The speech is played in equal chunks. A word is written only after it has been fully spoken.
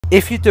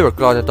If you do a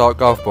glow in the dark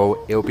golf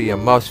ball, it will be your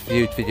most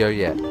viewed video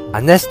yet.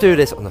 And let's do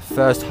this on the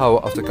first hole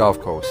of the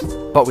golf course,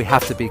 but we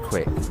have to be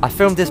quick. I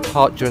filmed this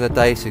part during the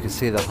day so you can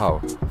see the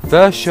hole.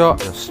 First shot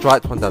and a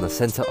striped one down the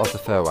centre of the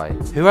fairway.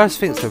 Who else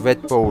thinks the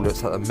red ball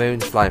looks like the moon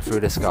flying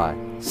through the sky?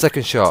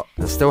 Second shot,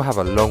 and still have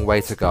a long way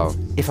to go.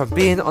 If I'm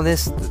being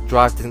honest, the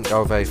drive didn't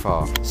go very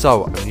far.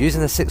 So I'm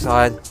using a 6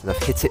 iron and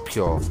I've hit it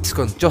pure. It's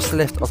gone just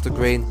left of the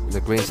green in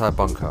the greenside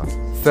bunker.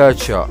 Third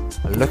shot,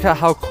 and look at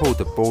how cool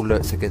the ball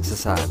looks against the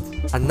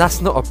sand. And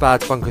that's not a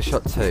bad bunker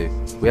shot too.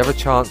 We have a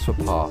chance for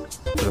par.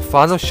 For the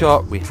final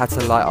shot, we had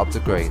to light up the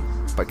green.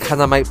 But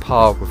can I make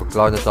par with a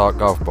glow in the dark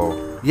golf ball?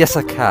 Yes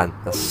I can,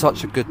 that's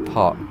such a good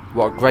putt.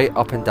 What a great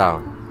up and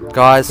down.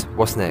 Guys,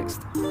 what's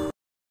next?